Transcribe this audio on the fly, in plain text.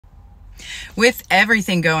With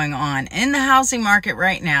everything going on in the housing market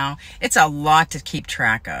right now, it's a lot to keep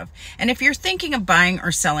track of. And if you're thinking of buying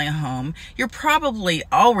or selling a home, you're probably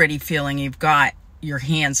already feeling you've got your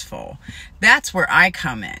hands full. That's where I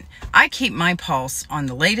come in. I keep my pulse on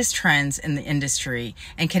the latest trends in the industry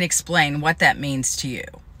and can explain what that means to you.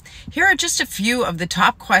 Here are just a few of the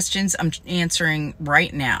top questions I'm answering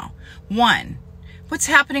right now. 1. What's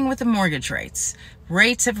happening with the mortgage rates?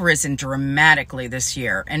 Rates have risen dramatically this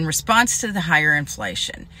year in response to the higher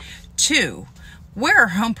inflation. 2. Where are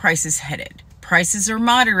home prices headed? Prices are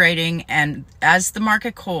moderating and as the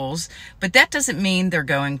market cools, but that doesn't mean they're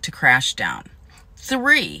going to crash down.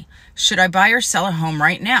 3. Should I buy or sell a home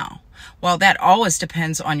right now? While that always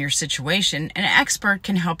depends on your situation, an expert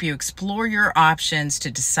can help you explore your options to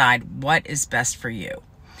decide what is best for you.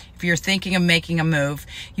 If you're thinking of making a move,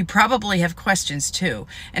 you probably have questions too,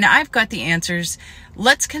 and I've got the answers.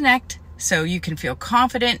 Let's connect so you can feel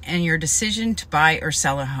confident in your decision to buy or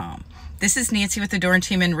sell a home. This is Nancy with the Doran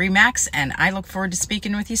team in RE/MAX, and I look forward to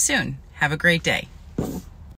speaking with you soon. Have a great day.